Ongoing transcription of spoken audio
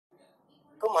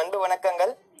அனைவருக்கும் அன்பு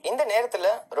வணக்கங்கள். இந்த நேரத்துல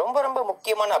ரொம்ப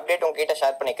முக்கியமான அப்டேட் உங்ககிட்ட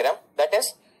ஷேர் பண்ணிக்கிறேன். தட் இஸ்,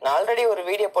 நான் ஆல்ரெடி ஒரு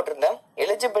வீடியோ போட்டிருந்தேன்.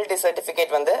 எலிஜிபிலிட்டி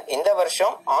சர்டிபிகேட் வந்து இந்த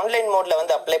வருஷம் ஆன்லைன் மோட்ல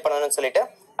வந்து அப்ளை பண்ணணும்னு சொல்லிட்டு,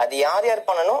 அது யார்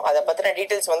பண்ணணும் அதை பத்தின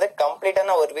டீடைல்ஸ் வந்து கம்ப்ளீட்டா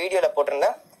நான் ஒரு வீடியோல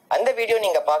போட்டிருந்தேன். அந்த வீடியோ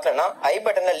நீங்க பார்க்கலன்னா ஐ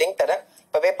பட்டன்ல லிங்க் தரேன்,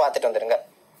 இப்பவே பார்த்துட்டு வந்துருங்க.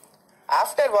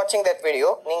 ஆஃப்டர் வாட்சிங் தட்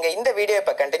வீடியோ நீங்க இந்த வீடியோ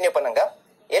இப்ப கண்டினியூ பண்ணுங்க.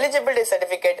 எலிஜிபிலிட்டி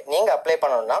சர்டிபிகேட் நீங்க அப்ளை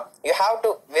பண்ணணும்னா you have to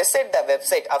visit the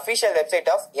website, official website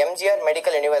of MGR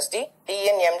medical university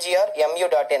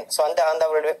tnmgrmu.in. So அந்த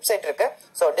ஒரு வெப்சைட் இருக்கு.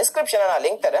 ஸோ டிஸ்கிரிப்ஷன்ல நான்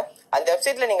லிங்க் தரேன். அந்த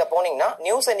வெப்சைட்ல நீங்க போனீங்கன்னா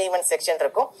நியூஸ் அண்ட் ஈவென்ட் செக்ஷன்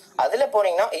இருக்கும். அதுல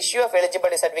போனீங்கன்னா இஷ்யூ ஆஃப்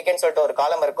எலிஜிபிலிட்டி சர்டிபிகேட் சொல்லிட்டு ஒரு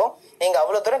காலம் இருக்கும். நீங்க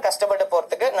அவ்வளவு தூரம் கஷ்டப்பட்டு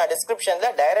போறதுக்கு நான் டிஸ்கிரிப்ஷன்ல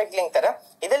டைரக்ட் லிங்க் தரேன்.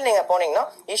 இதில் நீங்க போனீங்கன்னா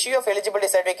இஷ்யூ ஆஃப்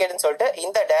எலிஜிபிலிட்டி சர்டிபிகேட் சொல்லிட்டு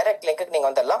இந்த டைரக்ட் லிங்க்கு நீங்க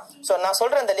வந்துடலாம். ஸோ நான்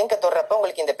சொல்ற அந்த லிங்கை தொடரப்ப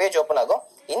உங்களுக்கு இந்த பேஜ் ஓப்பன் ஆகும்.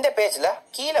 இந்த பேஜ்ல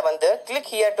கீழே வந்து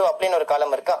கிளிக் ஹியர் டு அப்ளைன்னு ஒரு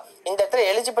காலம் இருக்கா. இந்த இடத்துல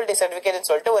எலிஜிபிலிட்டி சர்டிபிகேட்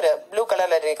சொல்லிட்டு ஒரு ப்ளூ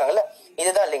கலர்ல இருக்காங்கல்ல,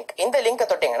 இதுதான் லிங்க். இந்த லிங்கை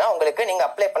தொட்டீங்கன்னா உங்களுக்கு நீங்க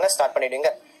அப்ளை பண்ண ஸ்டார்ட் பண்ணிடுவீங்க.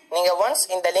 நீங்க ஒன்ஸ்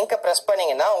இந்த லிங்கை பிரஸ்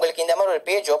பண்ணீங்கன்னா உங்களுக்கு இந்த மாதிரி ஒரு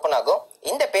பேஜ் ஓப்பன் ஆகும்.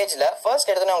 இந்த பேஜ்ல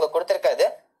ஃபர்ஸ்ட் எடுத்து அவங்க கொடுத்திருக்காது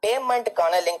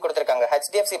பேமெண்ட்டுக்கான லிங்க் கொடுத்திருக்காங்க.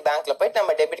 HDFC பேங்க்ல போயிட்டு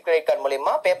நம்ம டெபிட் கிரெடிட் கார்டு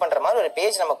மூலியமா பே பண்ற மாதிரி ஒரு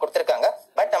பேஜ் நம்ம கொடுத்திருக்காங்க.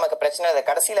 பட் நமக்கு பிரச்சனை அதை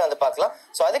கடைசியில வந்து பார்க்கலாம்.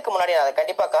 ஸோ அதுக்கு முன்னாடி நான் அதை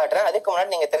கண்டிப்பா காட்டுறேன். அதுக்கு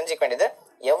முன்னாடி நீங்க தெரிஞ்சுக்க வேண்டியது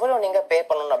எவ்வளவு நீங்க பே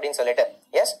பண்ணணும் அப்படின்னு சொல்லிட்டு.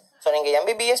 எஸ், ஸோ நீங்க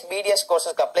MBBS BDS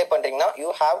கோர்சஸ்க்கு அப்ளை பண்றீங்கன்னா you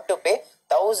have to pay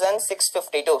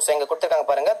 1652. So இங்க கொடுத்துருக்காங்க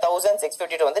பாருங்க,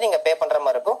 1652 வந்து நீங்க பே பண்ற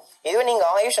மாதிரி இருக்கும். இதுவே நீங்க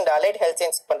AYUSH and allied health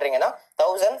science பண்றீங்கன்னா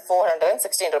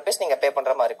 1416 rupees நீங்க பே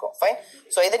பண்ற மாதிரி இருக்கும். ஃபைன்.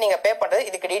 ஸோ இது நீங்க பே பண்றது,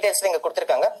 இதுக்கு டீடைல்ஸ் இங்க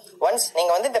கொடுத்துருக்காங்க. ஒன்ஸ்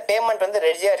நீங்க வந்து இந்த பேமெண்ட் வந்து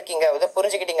ரெடியா இருக்கீங்க, இதை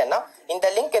புரிஞ்சுக்கிட்டீங்கன்னா இந்த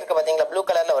லிங்க் இருக்கு பாத்தீங்களா ப்ளூ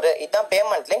கலர்ல ஒரு, இதுதான்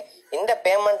பேமெண்ட் லிங்க். இந்த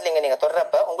பேமெண்ட் லிங்க் நீங்க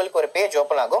தொடரப்ப உங்களுக்கு ஒரு பேஜ்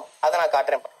ஓப்பன் ஆகும். அதை நான்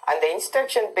காட்டுறேன். அந்த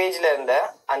இன்ஸ்ட்ரக்ஷன் பேஜ்ல இருந்த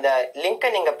அந்த லிங்கை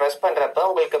நீங்க பிரஸ் பண்றப்ப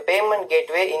உங்களுக்கு பேமெண்ட்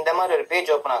கேட்வே இந்த மாதிரி ஒரு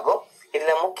பேஜ் ஓப்பன் ஆகும்.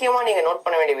 இதுல முக்கியமா நீங்க நோட்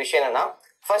பண்ண வேண்டிய விஷயம் என்னன்னா,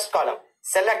 ஃபர்ஸ்ட் காலம்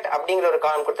செலக்ட் அப்படிங்கிற ஒரு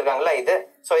காலம் கொடுத்துருக்காங்களா இது.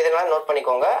 ஸோ இதனால நோட்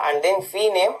பண்ணிக்கோங்க. அண்ட் தென் ஃபீ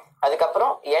நேம்,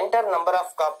 அதுக்கப்புறம் enter number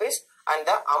of copies and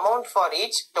the amount for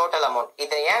each total amount.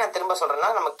 இதை ஏன் நான் திரும்ப சொல்றேன்னா,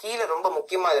 நம்ம கீழே ரொம்ப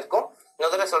முக்கியமா இருக்கும்.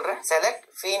 முதல்ல சொல்றேன், select,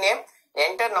 fee name,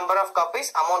 enter number of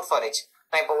copies, amount for each.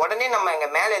 நான் இப்போ உடனே நம்ம எங்க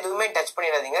மேல எதுவுமே டச்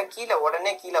பண்ணிடாதீங்க,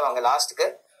 கீழே வாங்க லாஸ்ட்டுக்கு.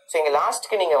 ஸோ இங்க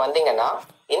லாஸ்ட்க்கு நீங்க வந்தீங்கன்னா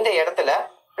இந்த இடத்துல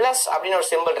பிளஸ் அப்படின்னு ஒரு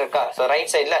சிம்பிள் இருக்கா. ஸோ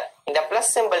ரைட் சைட்ல இந்த பிளஸ்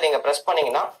சிம்பிள் நீங்க பிரஸ்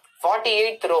பண்ணீங்கன்னா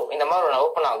 48th row இந்த மாதிரி ஒன்று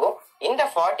ஓப்பன் ஆகும். இந்த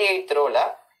 48th rowல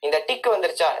இந்த டிக்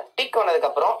வந்துருச்சா, டிக் வந்ததுக்கு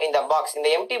அப்புறம் இந்த பாக்ஸ், இந்த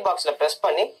எம்டி பாக்ஸ்ல பிரஸ்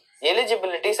பண்ணி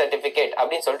எலிஜிபிலிட்டி சர்டிபிகேட்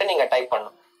அப்படின்னு சொல்லிட்டு நீங்க டைப்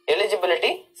பண்ணணும்.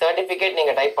 எலிஜிபிலிட்டி சர்டிபிகேட்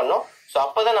நீங்க டைப் பண்ணும். ஸோ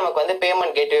அப்பதான் நமக்கு வந்து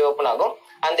பேமெண்ட் கேட்வே ஓப்பன் ஆகும்.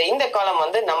 இந்த காலம்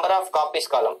வந்து நம்பர் ஆஃப்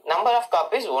காப்பீஸ் காலம். நம்பர் ஆஃப்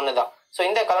காப்பீஸ் ஒன்னு தான். ஸோ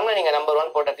இந்த காலம்ல நீங்க நம்பர்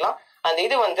 1 போட்டுக்கலாம். அந்த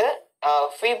இது வந்து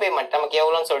ஃபீ பேமெண்ட் நமக்கு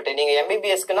எவ்வளோன்னு சொல்லிட்டு, நீங்க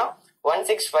MBBSக்குன்னா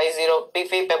 1650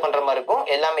 ஃபீ பே பண்ற மாதிரி இருக்கும்,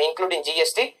 எல்லாமே இன்க்ளூடிங்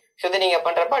GST. ஸோ இது நீங்க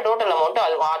பண்றப்ப டோட்டல் அமௌண்ட்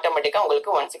ஆட்டோமேட்டிக்கா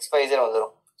உங்களுக்கு 1650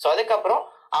 வந்துடும். ஸோ அதுக்கப்புறம்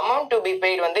அமௌண்ட் டு பி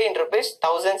பெய்ட் வந்து இன் rupees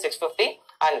 1650.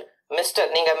 அண்ட் மிஸ்டர்,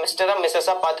 நீங்க மிஸ்டரா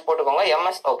மிஸ்ஸஸா பார்த்து போட்டுக்கோங்க.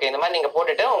 MS ஓகே, இந்த மாதிரி நீங்க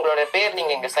போட்டுட்டு உங்களோட பேர்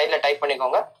நீங்க இங்க சைட்ல டைப்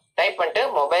பண்ணிக்கோங்க. டைப் பண்ணிட்டு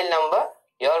mobile number,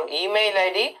 your email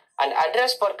ID and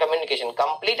address for communication,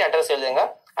 complete address எழுதுங்க.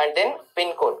 அண்ட் தென்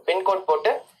பின்கோட்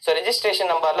போட்டு, ஸோ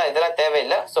ரெஜிஸ்ட்ரேஷன் நம்பர்லாம் இதெல்லாம்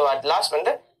தேவையில்லை. ஸோ அட் லாஸ்ட்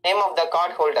வந்து name of the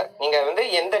card holder, நீங்க வந்து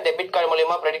எந்த டெபிட் கார்டு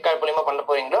மூலியமா கிரெடிட் கார்டு மூலியமா பண்ண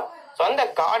போறீங்களோ ஸோ அந்த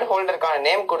கார்டு ஹோல்டருக்கான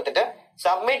நேம் கொடுத்துட்டு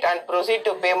submit and proceed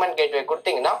to payment gateway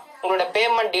கொடுத்தீங்கன்னா உங்களோட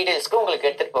பேமெண்ட் டீடைல்ஸ்க்கு உங்களுக்கு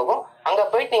எடுத்துட்டு போகும். அங்க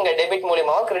போயிட்டு நீங்க டெபிட்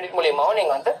மூலியமாவோ கிரெடிட் மூலியமாவோ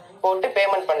நீங்க வந்து போட்டு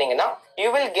பேமெண்ட் பண்ணீங்கன்னா you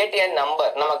will get a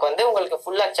number. நமக்கு வந்து உங்களுக்கு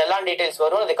ஃபுல்லா செல்லான் டீடைல்ஸ்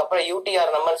வரும். அதுக்கப்புறம் UTR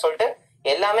நம்பர் சொல்லிட்டு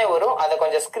எல்லாமே வரும். அதை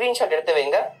கொஞ்சம் ஸ்கிரீன்ஷாட் எடுத்து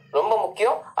வைங்க, ரொம்ப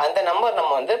முக்கியம். அந்த நம்பர்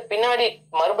நம்ம வந்து பின்னாடி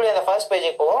மறுபடியும் அந்த ஃபர்ஸ்ட்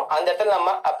பேஜுக்கு போவோம், அந்த இடத்துல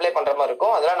நம்ம அப்ளை பண்ற மாதிரி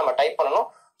இருக்கும், அதெல்லாம் நம்ம டைப் பண்ணணும்.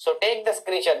 So take the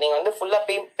screenshot. நீங்க வந்து ஃபுல்லா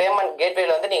பேமெண்ட்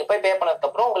கேட்வேல வந்து நீங்க போய் பே பண்ணதுக்கு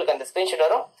அப்புறம் உங்களுக்கு அந்த ஸ்கிரீன்ஷாட்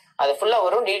வரும். அது ஃபுல்லா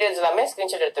வரும், டீடைல்ஸ் எல்லாமே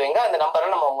ஸ்கிரீன்ஷாட் எடுத்து வைங்க. அந்த நம்பரை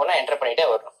நம்ம ஒவ்வொன்றா என்டர் பண்ணிட்டே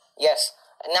வரணும். எஸ்,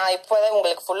 நான் இப்போதான்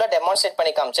உங்களுக்கு ஃபுல்லா டெமான்ஸ்ட்ரேட்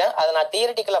பண்ணி காமிச்சேன். அதை நான்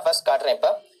தியரிட்டிக்கலா ஃபர்ஸ்ட் காட்டுறேன்.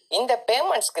 இப்போ இந்த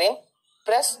payment screen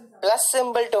press plus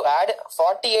symbol to add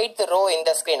 48th row in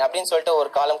the screen அப்படின்னு சொல்லிட்டு ஒரு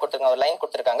காலம் கொடுத்துருக்காங்க, ஒரு லைன்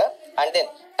கொடுத்துருக்காங்க. And then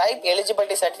type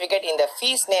eligibility certificate in the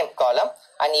fees name column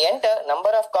and enter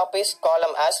number of copies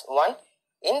column as 1.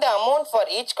 In the amount for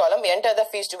each column enter the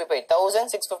fees to be paid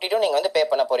 1652 நீங்க வந்து பே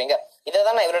பண்ண போறீங்க. இதை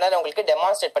தான் நான் இவ்வளவு நேரம் உங்களுக்கு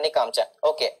டெமான்ஸ்ட்ரேட் பண்ணி காமிச்சேன்.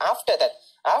 Okay, after that,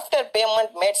 after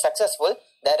payment mat successful,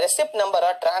 the receipt number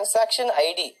or transaction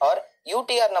ID or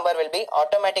UTR number will be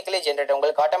automatically generated.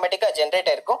 உங்களுக்கு ஆட்டோமேட்டிக்கா ஜென்ரேட்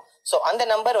ஆயிருக்கும். ஸோ அந்த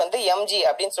நம்பர் வந்து MG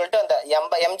அப்படின்னு சொல்லிட்டு அந்த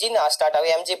MGன்னு ஸ்டார்ட்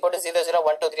ஆகும். MG போட்டு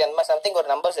 00123 அந்த மாதிரி சம்திங் ஒரு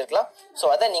நம்பர்ஸ் இருக்கலாம். ஸோ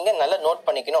அதை நீங்க நல்லா நோட்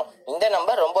பண்ணிக்கணும். இந்த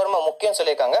நம்பர் ரொம்ப முக்கியம்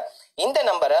சொல்லியிருக்காங்க. இந்த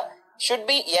நம்பரை should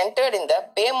be entered in the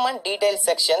payment detail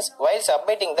sections while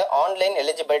submitting the online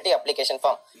eligibility application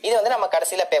form. இது வந்து நம்ம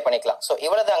கடைசியில பே பண்ணிக்கலாம். சோ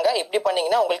இவ்வளவுதாங்க. இப்படி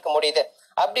பண்ணீங்கன்னா உங்களுக்கு முடியுது.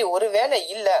 அப்படி ஒருவேளை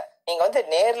இல்ல நீங்க வந்து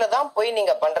நேர்ல தான் போய்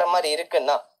நீங்க பண்ற மாதிரி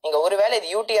இருக்குன்னா, நீங்க ஒருவேளை இது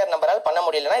யூடிஆர் நம்பரால் பண்ண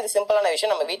முடியலன்னா இது சிம்பிளான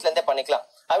விஷயம், நம்ம வீட்ல இருந்தே பண்ணிக்கலாம்.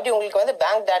 அப்படி உங்களுக்கு வந்து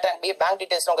பேங்க்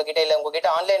டீடைல்ஸ் உங்ககிட்ட இல்ல, உங்ககிட்ட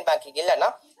ஆன்லைன் பேங்கிங் இல்லைன்னா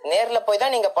நேர்ல போய்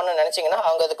தான் நீங்க பண்ணணும்னு நினைச்சீங்கன்னா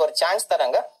அவங்க அதுக்கு ஒரு சான்ஸ்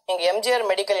தராங்க. நீங்க எம்ஜிஆர்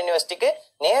மெடிக்கல் யூனிவர்சிட்டிக்கு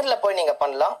நேர்ல போய் நீங்க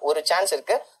பண்ணலாம், ஒரு சான்ஸ்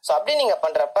இருக்கு. சோ அப்படி நீங்க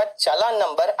பண்றப்ப சலான்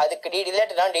நம்பர், அதுக்கு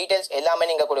ரிலேட்டடான டீடைல்ஸ் எல்லாமே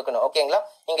நீங்க கொடுக்கணும். ஓகேங்களா?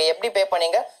 நீங்க எப்படி பே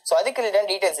பண்ணீங்க, சோ அதுக்கு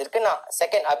ரிலேட்டட் டீடைல்ஸ் இருக்கு. நான்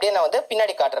செகண்ட் அப்படியே நான் வந்து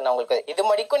பின்னாடி காட்டுறேன் உங்களுக்கு. இது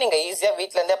வரைக்கும் நீங்க ஈஸியா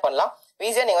வீட்ல இருந்தே பண்ணலாம்.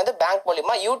 ஈஸியா நீங்க வந்து பேங்க்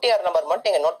மூலியமா யூடிஆர் நம்பர் மட்டும்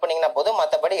நீங்க நோட் பண்ணீங்கன்னா போதும்,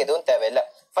 மத்தபடி எதுவும் தேவையில்லை.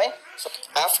 Fine.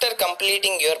 After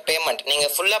completing your payment, நீங்க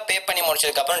ஃபுல்லா பே பண்ணி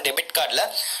முடிச்சதுக்கு அப்புறம் டெபிட் கார்டுல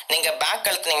நீங்க பேக்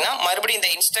அழுத்துனீங்கன்னா மறுபடியும் இந்த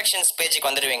இன்ஸ்ட்ரக்ஷன்ஸ் பேஜுக்கு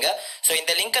வந்துடுவீங்க. சோ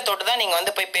இந்த லிங்கை தொட்டு தான் நீங்க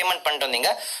வந்து போய் பேமெண்ட் பண்ணிட்டு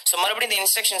வந்தீங்க. சோ மறுபடியும் இந்த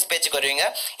இன்ஸ்ட்ரக்ஷன்ஸ் பேஜுக்கு வருவீங்க.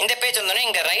 இந்த பேஜ் வந்தோடனே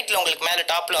இங்க ரைட்ல உங்களுக்கு மேல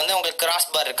டாப்ல வந்து உங்களுக்கு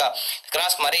கிராஸ் பார் இருக்கா,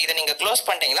 கிராஸ் மாதிரி இதை நீங்க க்ளோஸ்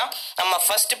பண்ணிட்டீங்கன்னா நம்ம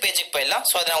ஃபர்ஸ்ட் பேஜுக்கு போயிடலாம்.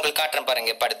 சோ அதை உங்களுக்கு காட்டுறேன்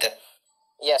பாருங்க இப்ப அடுத்து.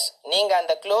 எஸ், நீங்க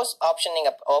அந்த க்ளோஸ் ஆப்ஷன் நீங்க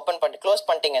ஓபன் பண்ணி க்ளோஸ்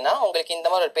பண்ணிட்டீங்கன்னா உங்களுக்கு இந்த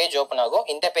மாதிரி ஒரு பேஜ் ஓபன் ஆகும்.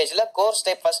 இந்த பேஜ்ல கோர்ஸ்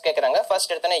டைப் ஃபர்ஸ்ட் கேக்குறாங்க.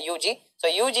 ஃபர்ஸ்ட் எடுத்தோன்னே யூஜி. ஸோ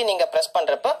யூஜி நீங்க பிரஸ்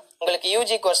பண்றப்ப உங்களுக்கு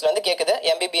யூஜி கோர்ஸ்ல வந்து கேக்குது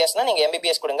எம்பிபிஎஸ்னா நீங்க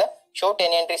எம்பிபிஎஸ் கொடுங்க. ஷோ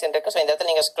 10 என்ட்ரிஸ் இருக்கு. ஸோ இந்த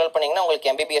இடத்துல நீங்க ஸ்க்ரோல் பண்ணீங்கன்னா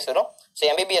உங்களுக்கு எம்பிபிஎஸ் வரும். ஸோ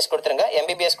எம்பிபிஎஸ் கொடுத்துருங்க.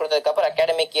 எம்பிபிஎஸ் கொடுத்ததுக்கு அப்புறம்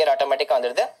அகாடமிக் இயர் ஆட்டோமேட்டிக்கா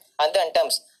வந்துடுது. அந்த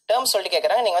டேர்ம்ஸ் சொல்லிட்டு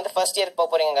கேட்கறாங்க. நீங்க வந்து ஃபர்ஸ்ட் இயர்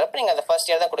போறீங்கிறப்ப நீங்க அந்த ஃபர்ஸ்ட்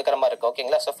இயர் தான் கொடுக்குற மாதிரி இருக்கும்.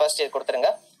 ஓகேங்களா? ஸோ ஃபர்ஸ்ட் இயர் கொடுத்துருங்க.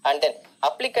 அண்ட் தென்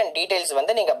அப்ளிகன்ட் டீடைல்ஸ்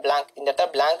வந்து நீங்க பிளாங்க், இந்த இடத்துல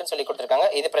பிளாங்க்னு சொல்லி கொடுத்துருக்காங்க.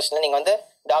 இது பிரச்சனை, நீங்க வந்து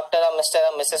டாக்டரா மிஸ்டரா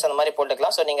மிஸ்ஸஸ் அந்த மாதிரி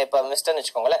போட்டுக்கலாம். ஸோ நீங்க இப்போ மிஸ்டர்னு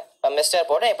வச்சுக்கோங்களேன். இப்போ மிஸ்டர்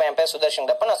போட இப்போ என் பேர் சுதர்ஷன்,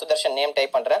 நான் சுதர்ஷன் நேம்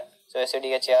டைப் பண்றேன். ஸோ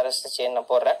SUDHRS நான்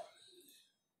போடுறேன்.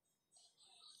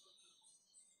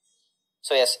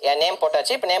 ஸோ எஸ், என் நேம்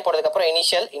போட்டாச்சு. இப்போ நேம் போட்டதுக்கு அப்புறம்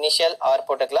இனிஷியல் ஆர்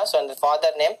போட்டுக்கலாம். ஸோ அந்த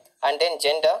father name and then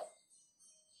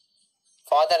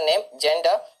father name,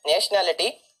 gender, nationality,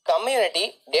 community,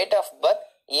 date of birth,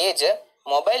 age,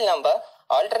 mobile number,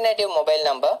 alternative mobile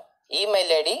number,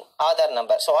 email ID, Aadhaar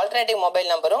number. So alternative mobile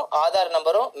நம்பரும் ஆதார்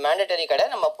நம்பரும் mandatory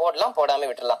கிடையாது, நம்ம போடலாம், போடாம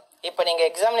விட்டுலாம். இப்போ நீங்க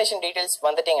எக்ஸாமினேஷன் டீடைல்ஸ்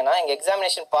வந்துட்டீங்கன்னா இங்க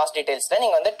எக்ஸாமினேஷன் பாஸ் டீடைல்ஸ்ல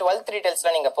நீங்க வந்து 12th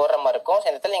டீடைல்ஸ்ல நீங்க போடுற மாதிரி இருக்கும்.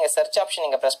 இந்த இடத்துல நீங்க சர்ச் ஆப்ஷன்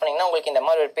நீங்க பிரஸ் பண்ணீங்கன்னா உங்களுக்கு இந்த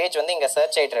மாதிரி ஒரு பேஜ் வந்து இங்க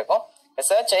சர்ச் ஆயிட்டு இருக்கும்.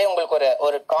 சர்ச் ஆகி உங்களுக்கு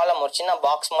ஒரு காலம், ஒரு சின்ன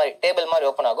பாக்ஸ் மாதிரி டேபிள் மாதிரி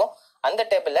ஓப்பன் ஆகும். அந்த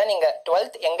டேபிள்ல நீங்க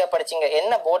 12th எங்க படிச்சீங்க,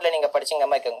 என்ன போர்டுல நீங்க படிச்சீங்க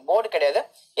மாதிரி கேட்கும். போர்டு கிடையாது,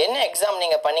 என்ன எக்ஸாம்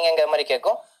நீங்க பண்ணீங்கிற மாதிரி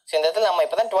கேட்கும். ஸோ இந்த இடத்துல நம்ம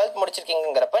இப்பதான் 12th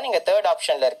முடிச்சிருக்கீங்கிறப்ப நீங்க தேர்ட்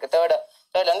ஆப்ஷன்ல இருக்கு.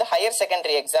 தேர்ட்ல வந்து ஹையர்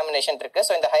செகண்டரி எக்ஸாமினேஷன் இருக்கு.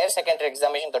 ஸோ இந்த ஹையர் செகண்டரி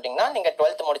எக்ஸாமினேஷன் தொட்டிங்கன்னா நீங்க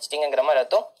 12th முடிச்சிட்டீங்கிற மாதிரி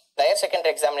அர்த்தம். ஹையர்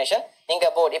செகண்டரி எக்ஸாமினேஷன் நீங்க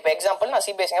போர்டு, இப்போ எக்ஸாம்பிள் நான்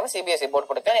சிபிஎஸ்சி போர்டு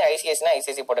போட்டுக்கலாம், நீங்க ஐசிஎஸ்னா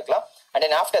ஐசிஎஸ்சி போட்டுக்கலாம். And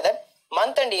then after that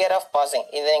month and year of passing,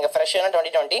 இது நீங்க ஃப்ரெஷ்ஷான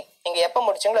 2020 நீங்க எப்போ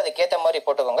முடிச்சீங்களோ அதுக்கேற்ற மாதிரி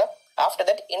போட்டுக்கோங்க. ஆஃப்டர்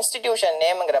தட் இன்ஸ்டிடியூஷன்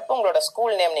நேம்ங்கிறப்ப உங்களோட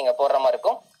ஸ்கூல் நேம் நீங்க போடுற மாதிரி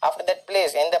இருக்கும். ஆஃப்டர் தட்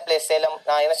பிளேஸ், எந்த பிளேஸ்,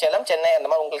 சேலம், சென்னை, அந்த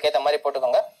மாதிரி உங்களுக்கு ஏற்ற மாதிரி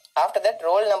போட்டுக்கோங்க. After that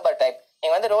roll number type,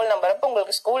 நீங்க வந்து ரோல் நம்பர் அப்போ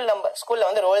உங்களுக்கு ஸ்கூல்ல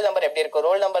வந்து ரோல் நம்பர் எப்படி இருக்கும்,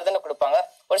 ரோல் நம்பர் தானே கொடுப்பாங்க.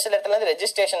 ஒரு சில இடத்துல வந்து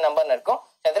ரெஜிஸ்ட்ரேஷன் நம்பர்னு இருக்கும்.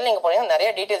 அதில் நீங்க போனீங்கன்னா நிறைய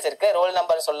டீடைல்ஸ் இருக்கு. ரோல்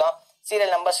நம்பர் சொல்லலாம்,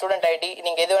 சீரியல் நம்பர், ஸ்டூடெண்ட் ஐடி,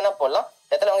 நீங்க எது வேணா போடலாம்.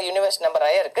 இடத்துல உங்க யூனிவர்சிட்டி நம்பர்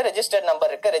இருக்கு, ரெஜிஸ்டர்ட்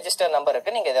நம்பர்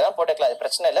இருக்கு, நீங்க இதெல்லாம் போட்டுக்கலாம், அது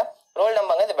பிரச்சனை இல்லை. ரோல்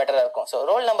நம்பர் இது பெட்டரா இருக்கும். ஸோ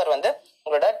ரோல் நம்பர் வந்து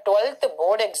உங்களோட 12th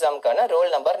போர்டு எக்ஸாமுக்கான ரோல்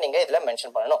நம்பர் நீங்க இதுல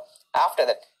மென்ஷன் பண்ணணும். After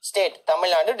that state,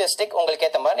 Tamil Nadu, district உங்களுக்கு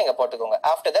ஏற்ற மாதிரி நீங்க போட்டுக்கோங்க.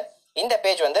 ஆஃப்டர் தட் இந்த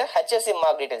பேஜ் வந்து HSC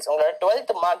மார்க் டீடைல்ஸ், உங்களோட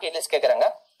 12th மார்க் டீடைல்ஸ் கேட்கறாங்க.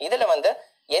 இதுல வந்து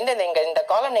இந்த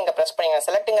காலம் நீங்க பிரஸ் பண்ணீங்க,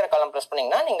 செலக்ட்ங்கிற காலம் பிரஸ்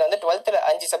பண்ணீங்கன்னா நீங்க வந்து 12th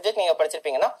 5 சப்ஜெக்ட் நீங்க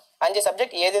படிச்சிருப்பீங்கன்னா 5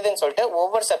 சப்ஜெக்ட் எதுன்னு சொல்லிட்டு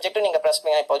ஒவ்வொரு சப்ஜெக்டும் நீங்க பிரஸ்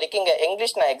பண்ணீங்க. இப்போதைக்கு இங்க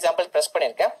இங்கிலீஷ் நான் எக்ஸாம்பிள் பிரஸ்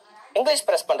பண்ணிருக்கேன். இங்கிலீஷ்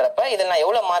பிரஸ் பண்றப்ப இதுல நான்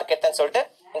எவ்வளவு மார்க் எடுத்தேன்னு சொல்லிட்டு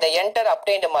இந்த என்டர்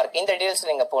அப்டைன்டு மார்க் இந்த டீடைல்ஸ்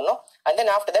நீங்க போடணும். And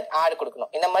then after that ad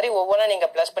கொடுக்கணும். இந்த மாதிரி ஒவ்வொன்றா நீங்க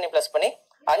பிளஸ் பண்ணி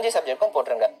 5 சப்ஜெக்டும்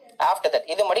போட்டுருங்க. ஆஃப்டர் தட்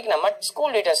இது முடிக்கு நம்ம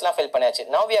ஸ்கூல் டீடைல்ஸ் எல்லாம் ஃபில் பண்ணியாச்சு.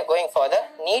 Now we are going for the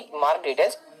need mark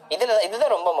details.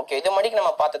 இதுதான் ரொம்ப முக்கியம். இது மணிக்கு நம்ம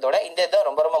பார்த்ததோட இந்த இதுதான்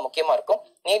ரொம்ப முக்கியமா இருக்கும்.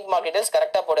 நீட் மார்க் டீடைல்ஸ்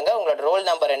கரெக்டா போடுங்க. உங்களோட ரோல்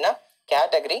நம்பர் என்ன,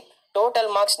 கேட்டகரி, டோட்டல்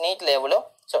மார்க்ஸ் நீட்ல எவ்வளோ.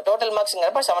 ஸோ டோட்டல்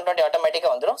மார்க்ஸ்ங்கிறப்ப 720 ஆட்டோமேட்டிக்கா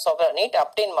வந்துடும். ஸோ நீட்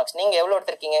அப்டைன் மார்க்ஸ் நீங்க எவ்வளோ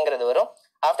எடுத்திருக்கீங்கிறது வரும்.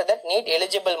 ஆஃப்டர் தட் நீட்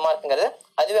எலிஜிபிள் மார்க்ங்கிறது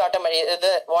அதுவே ஆட்டோமேட்டிக்,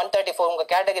 இது 134 உங்க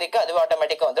கேட்டகரிக்கு அதுவே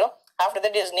ஆட்டோமேட்டிக்கா வந்துடும். After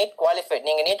that is NEET qualified,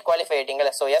 நீங்க நீட் குவாலிஃபை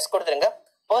ஆயிட்டீங்களா, ஸோ எஸ் கொடுத்துருங்க.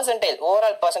 பர்சன்டைல்,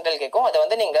 ஓவரால் பர்சன்டைல் கேட்கும், அதை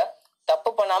வந்து நீங்க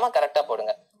தப்பு பண்ணாம கரெக்டா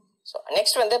போடுங்க. ஸோ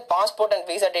நெக்ஸ்ட் வந்து பாஸ்போர்ட் அண்ட்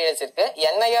விசா டீடைல்ஸ் இருக்கு.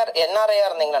 NRI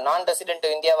இருந்தீங்கன்னா, நான் ரெசிடென்ட்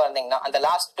இந்தியாவா இருந்தீங்கன்னா அந்த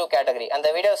லாஸ்ட் 2 கேட்டகரி, அந்த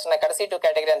வீடியோஸ் கடைசி 2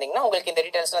 கேட்டகரி இருந்தீங்கன்னா உங்களுக்கு இந்த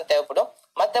டீடைல்ஸ் எல்லாம் தேவைப்படும்.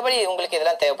 மற்றபடி உங்களுக்கு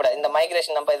இதெல்லாம் தேவைப்படாது. இந்த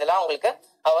மைக்ரேஷன் நம்பர் இதெல்லாம் உங்களுக்கு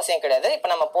அவசியம் கிடையாது. இப்ப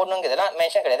நம்ம போடணுங்க, இதெல்லாம்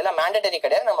மென்ஷன் கிடையாது, இதெல்லாம் மேண்டட்டரி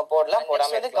கிடையாது, நம்ம போடலாம்.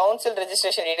 போடாம கவுன்சில்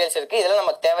ரெஜிஸ்ட்ரேஷன் டீடைல்ஸ் இருக்கு, இதெல்லாம்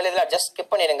நமக்கு தேவையில்லை, இதெல்லாம் ஜஸ்ட்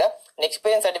ஸ்கிப் பண்ணிடுங்க.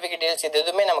 எக்ஸ்பீரியன்ஸ் சர்டிபிகேட் டீடைல்ஸ் இது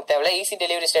எதுவுமே நமக்கு தேவையில்லை. ஈஸி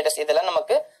டெலிவரி ஸ்டேட்டஸ் இதெல்லாம்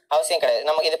நமக்கு அவசியம் கிடையாது.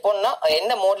 நமக்கு இது போடணும்னா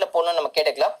எந்த மோட்ல போடணும்னு நம்ம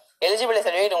கேட்டுக்கலாம். எலிஜிபிலிட்டி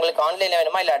சர்டிபிகேட் உங்களுக்கு ஆன்லைன்ல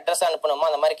வேணுமா இல்ல அட்ரஸ் அனுப்பணுமா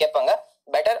அந்த மாதிரி கேட்பாங்க.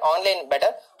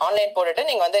 ஆன்லைன் போட்டுட்டு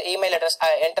நீங்க வந்து இமெயில் அட்ரஸ்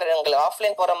என்டர், உங்களுக்கு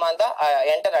ஆஃப்லைன் போற மாதிரி இருந்தா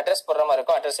என்டர் அட்ரஸ் போடுற மாதிரி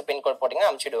இருக்கும். அட்ரஸ் பின்கோட் போட்டீங்கன்னா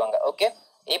அனுப்பிச்சிடுவாங்க. ஓகே,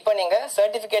 இப்போ நீங்க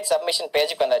சர்டிபிகேட் சப்மிஷன்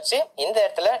பேஜுக்கு வந்தாச்சு. இந்த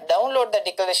இடத்துல டவுன்லோட் த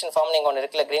டிக்ளரேஷன் ஃபார்ம் நீங்க ஒன்று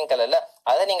இருக்குல்ல கிரீன் கலர்ல,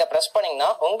 அதை நீங்க பிரஸ் பண்ணீங்கன்னா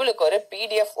உங்களுக்கு ஒரு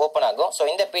பிடிஎஃப் ஓப்பன் ஆகும். ஸோ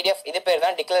இந்த பிடிஎஃப் இது பேர்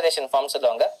தான் டிக்ளரேஷன் ஃபார்ம்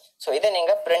சொல்லுவாங்க. ஸோ இதை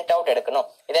நீங்க பிரிண்ட் அவுட் எடுக்கணும்.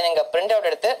 இதை நீங்க பிரிண்ட் அவுட்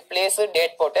எடுத்து பிளேஸ்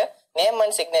டேட் போட்டு நேம்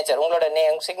அண்ட் சிக்னேச்சர் உங்களோட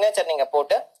சிக்னேச்சர் நீங்க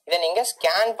போட்டு இதை நீங்க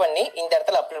ஸ்கேன் பண்ணி இந்த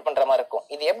இடத்துல அப்லோட் பண்ற மாதிரி இருக்கும்.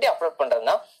 இது எப்படி அப்லோட்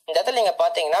பண்றதுன்னா, இந்த இடத்துல நீங்க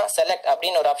பாத்தீங்கன்னா செலக்ட்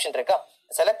அப்படின்னு ஒரு ஆப்ஷன் இருக்கா,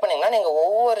 செலக்ட் பண்ணீங்கன்னா நீங்க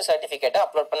ஒவ்வொரு சர்டிபிகேட்டை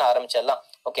அப்லோட் பண்ண ஆரம்பிச்சிடலாம்.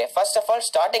 Okay, first of all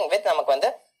starting with நமக்கு வந்து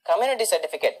கம்யூனிட்டி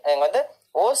சர்டிபிகேட். நீங்க வந்து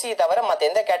ஓசி தவிர மற்ற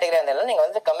எந்த கேட்டகரியா இருந்தாலும் நீங்க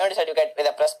வந்து கம்யூனிட்டி சர்டிபிகேட்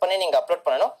இதை பிரஸ் பண்ணி நீங்க அப்லோட்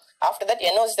பண்ணணும். ஆஃப்டர் தட்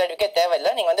என்ஓசி சர்டிபிகேட்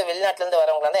தேவையில்லை. நீங்க வந்து வெளிநாட்டுல இருந்து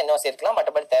வரவங்களா இருந்தால் என்ஓசி இருக்கலாம்,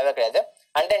 மற்றபடி தேவை கிடையாது.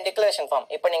 அண்ட் தென் டிக்ளரேஷன் ஃபார்ம்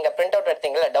இப்போ நீங்க பிரிண்ட் அவுட்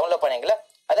எடுத்தீங்களா, டவுன்லோட் பண்ணீங்களா,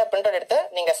 அதை பிரிண்ட் அவுட் எடுத்து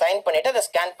நீங்க சைன் பண்ணிட்டு அதை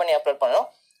ஸ்கேன் பண்ணி அப்லோட் பண்ணணும்.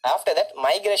 After that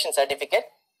migration certificate,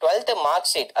 12th mark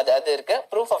sheet அது இருக்கு.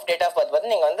 Proof of date of birth வந்து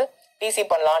நீங்க வந்து டிசி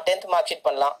பண்ணலாம், 10th மார்க் ஷீட்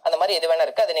பண்ணலாம், அந்த மாதிரி எது வேணா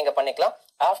இருக்கு, அதை நீங்க பண்ணிக்கலாம்.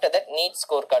 After that NEET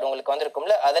score card உங்களுக்கு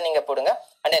வந்திருக்கும்ல, அதை நீங்க போடுங்க.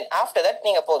 அண்ட் தென் ஆஃப்டர் தட்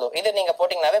நீங்க போதும், இது நீங்க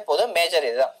போட்டீங்கன்னாவே போதும். மேஜர்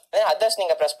இதுதான். அதர்ஸ்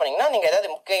நீங்க பிரஸ் பண்ணீங்கன்னா நீங்க ஏதாவது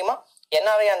முக்கியமா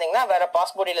என்ஆர்ஐ இருந்தீங்கன்னா வேற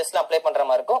பாஸ்போர்ட் லிஸ்ட்ல அப்ளை பண்ற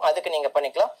மாதிரி இருக்கும், அதுக்கு நீங்க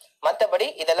பண்ணிக்கலாம். மற்றபடி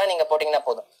இதெல்லாம் நீங்க போட்டீங்கன்னா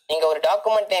போதும். நீங்க ஒரு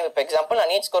டாக்குமெண்ட் நேம், இப்போ எக்ஸாம்பிள்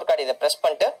நான் நீட் ஸ்கோர் கார்டு இதை பிரஸ்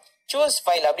பண்ணிட்டு சூஸ்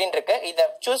ஃபைல் அப்படின்னு இருக்கு, இதை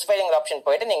சூஸ் ஃபைலுங்கிற ஆப்ஷன்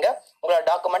போயிட்டு நீங்க உங்களோட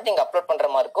டாக்குமெண்ட் நீங்க அப்லோட் பண்ற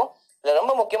மாதிரி இருக்கும். இதுல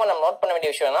ரொம்ப முக்கியமா நம்ம நோட் பண்ண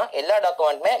வேண்டிய விஷயம்னா, எல்லா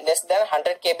டாக்குமெண்ட்டுமே லெஸ் தேன்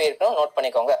 100 KB இருக்கணும், நோட்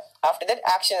பண்ணிக்கோங்க. ஆஃப்டர் தட்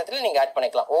ஆக்ஷன் நீங்க ஆட்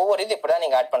பண்ணிக்கலாம். ஒவ்வொரு இது இப்படிதான்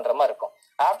நீங்க ஆட் பண்ற மாதிரி இருக்கும்.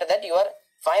 After that you are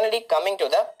finally coming to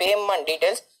the payment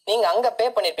details. நீங்க அங்க பே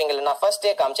பண்ணிருப்பீங்கல்ல, நான் ஃபர்ஸ்ட்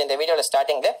டே காமிச்சேன் இந்த வீடியோல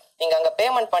ஸ்டார்டிங்ல, நீங்க அங்க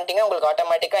பேமெண்ட் பண்ணிட்டீங்க, உங்களுக்கு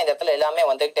ஆட்டோமேட்டிக்கா இந்த இடத்துல எல்லாமே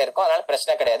வந்துகிட்டே இருக்கும், அதனால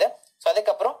பிரச்சனை கிடையாது. ஸோ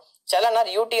அதுக்கப்புறம் செலனார்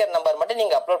யூடிஆர் நம்பர் மட்டும்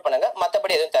நீங்க அப்லோட் பண்ணுங்க,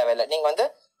 மற்றபடி எதுவும் தேவையில்லை. நீங்க வந்து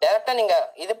டைரக்டா நீங்க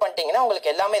இது பண்ணிட்டீங்கன்னா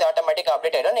உங்களுக்கு எல்லாமே இது ஆட்டோமேட்டிக்கா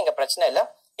அப்டேட் ஆயிடும், நீங்க பிரச்சனை இல்லை.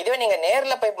 இதுவே நீங்க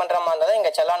நேர்ல போய் பண்ற மாதிரி இருந்தா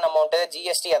இங்க செலான் அமௌண்ட்,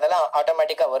 ஜிஎஸ்டி அதெல்லாம்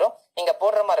ஆட்டோமேட்டிக்கா வரும், நீங்க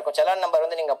போடுற மாதிரி இருக்கும். செலான் நம்பர்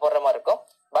வந்து நீங்க போடுற மாதிரி இருக்கும்.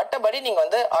 மற்றபடி நீங்க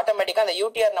வந்து ஆட்டோமேட்டிக்கா அந்த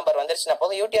யூடிஆர் நம்பர் வந்துருச்சுன்னா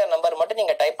போதும், யூடிஆர் நம்பர் மட்டும்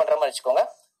நீங்க டைப் பண்ற மாதிரி வச்சுக்கோங்க.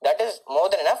 That is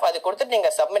more then enough. அது கொடுத்துட்டு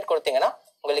நீங்க சப்மிட் கொடுத்தீங்கன்னா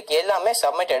உங்களுக்கு எல்லாமே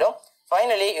சப்மிட் ஆயிடும்.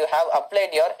 Finally you have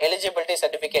applied your eligibility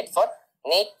certificate for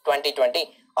NEET 2020.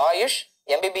 AYUSH,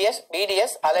 MBBS,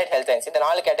 BDS, allied health science இந்த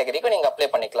 4 கேட்டகரிக்கும் நீங்க அப்ளை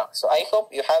பண்ணிக்கலாம். So I hope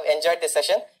you have enjoyed this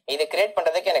session. இது கிரியேட்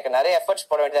பண்றதுக்கு எனக்கு நிறைய எஃபர்ட்ஸ்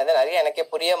போட வேண்டியது, நிறைய எனக்கே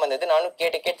புரிய வந்தது, நானும்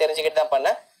கேட்டு தெரிஞ்சுக்கிட்டு தான்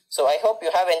பண்ணேன். So I hope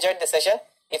you have enjoyed this session.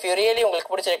 If you really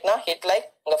உங்களுக்கு பிடிச்சிருக்குன்னா ஹிட் லைக்,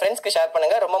 உங்க ஃப்ரெண்ட்ஸ்க்கு ஷேர்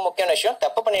பண்ணுங்க. ரொம்ப முக்கியமான விஷயம்,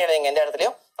 தப்பு பண்ணிடாதீங்க எந்த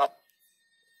இடத்துலயும்.